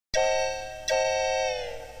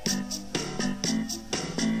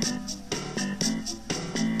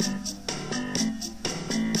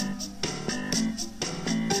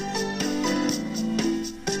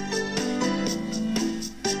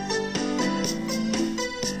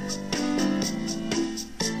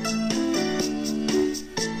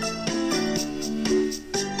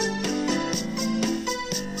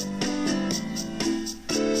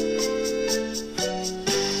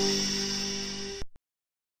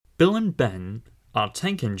Bill and Ben are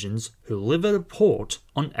tank engines who live at a port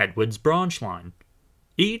on Edward's branch line.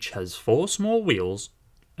 Each has 4 small wheels,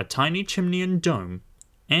 a tiny chimney and dome,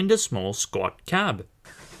 and a small squat cab.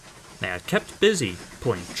 They are kept busy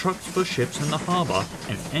pulling trucks for ships in the harbour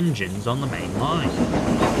and engines on the main line.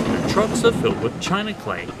 The trucks are filled with china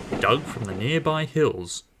clay dug from the nearby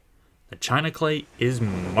hills. The china clay is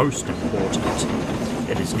most important.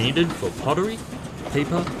 It is needed for pottery,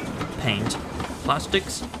 paper, paint,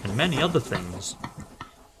 plastics, and many other things.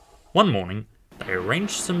 One morning, they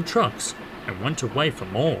arranged some trucks and went away for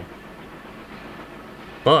more.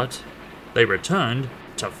 But they returned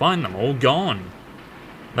to find them all gone.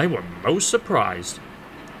 They were most surprised.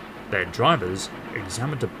 Their drivers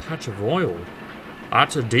examined a patch of oil.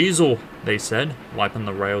 "That's a diesel," they said, wiping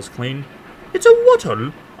the rails clean. "It's a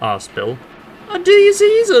what-all?" asked Bill. "A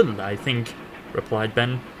Dieseasel, I think," replied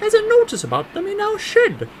Ben. "There's a notice about them in our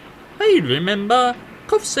shed. I remember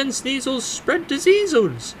coughs and sneezels spread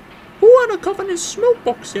diseasels. Who had a cough in his smoke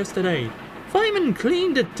box yesterday? Fireman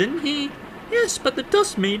cleaned it, didn't he? Yes, but the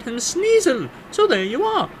dust made him sneasel, so there you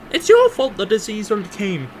are. It's your fault the Diseasel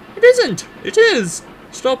came." "It isn't, it is."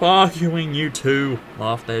 "Stop arguing, you two,"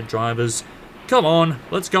 laughed their drivers. "Come on,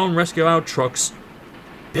 let's go and rescue our trucks."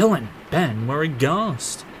 Bill and Ben were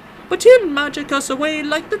aghast. "But he'll magic us away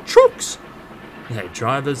like the trucks." Their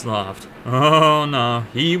drivers laughed. "Oh no,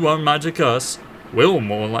 he won't magic us. We'll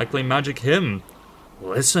more likely magic him.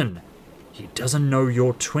 Listen, he doesn't know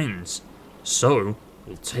you're twins, so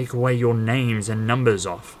we'll take away your names and numbers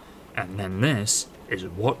off, and then this is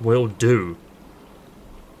what we'll do."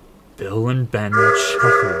 Bill and Ben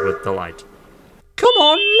chuckled with delight. "Come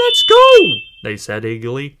on, let's go," they said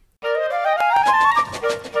eagerly.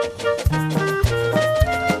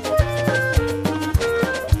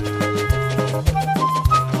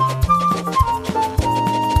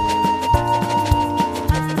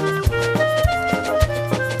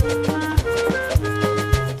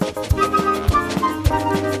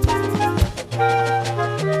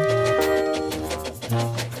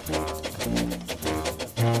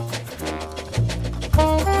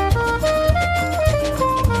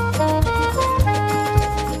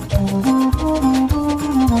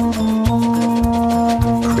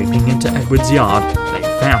 Edward's yard, they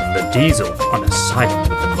found the diesel on a siding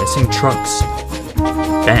with the missing trucks.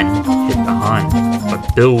 Ben hid behind,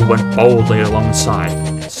 but Bill went boldly alongside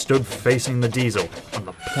and stood facing the diesel on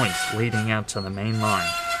the points leading out to the main line.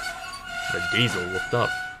 The diesel looked up.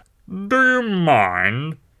 "Do you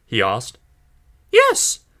mind?" he asked.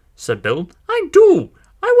 "Yes," said Bill, "I do.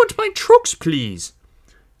 I want my trucks, please."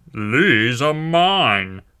 "These are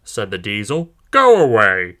mine," said the diesel. "Go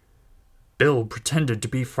away." Bill pretended to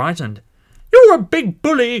be frightened. "You're a big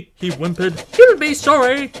bully," he whimpered. "You'll be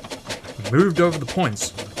sorry." He moved over the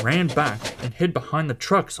points, ran back, and hid behind the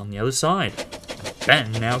trucks on the other side.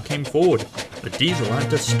 Ben now came forward. The diesel had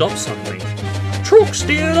to stop suddenly. "Truck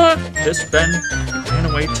stealer!" hissed Ben. He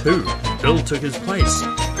ran away too. Bill took his place.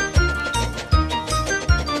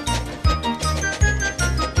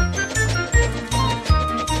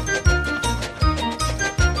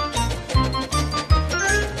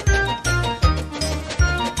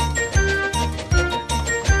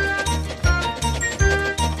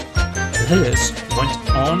 This went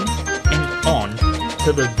on and on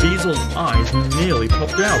till the diesel's eyes nearly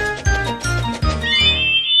popped out.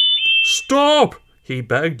 "Stop!" he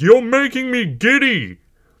begged. "You're making me giddy!"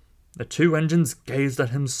 The 2 engines gazed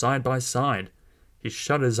at him side by side. He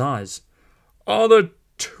shut his eyes. "Are there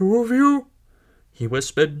 2 of you?" he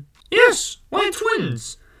whispered. "Yes, we're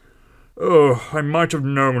twins." "Oh, I might have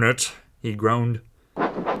known it," he groaned.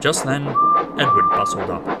 Just then, Edward bustled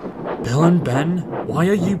up. "Bill and Ben, why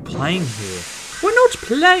are you playing here?" "We're not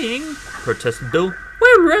playing," protested Bill.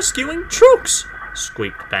 "We're rescuing trucks,"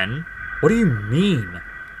 squeaked Ben. "What do you mean?"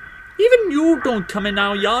 "Even you don't come in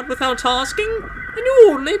our yard without asking, and you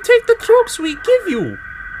only take the trucks we give you."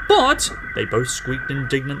 "But," they both squeaked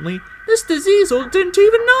indignantly, "this Diseasel didn't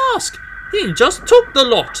even ask. He just took the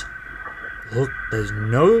lot." "Look, there's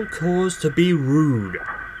no cause to be rude,"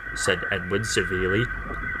 said Edward severely.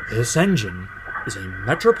 "This engine is a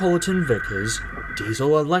Metropolitan Vickers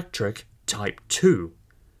Diesel Electric Type 2.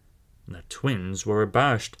 The twins were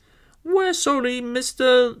abashed. "We're sorry,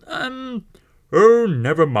 Mr. "Oh,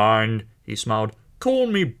 never mind," he smiled. "Call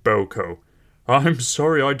me BoCo. I'm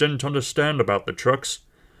sorry I didn't understand about the trucks."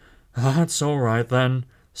 "That's all right then,"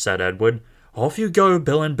 said Edward. "Off you go,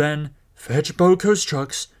 Bill and Ben. Fetch BoCo's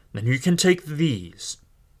trucks, then you can take these."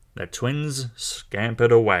 The twins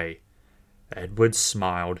scampered away. Edward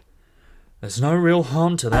smiled. "There's no real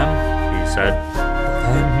harm to them," he said.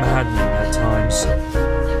 "But they're maddening at times."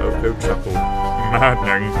 BoCo chuckled.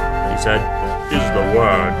 Maddening, he said, is the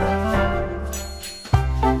word.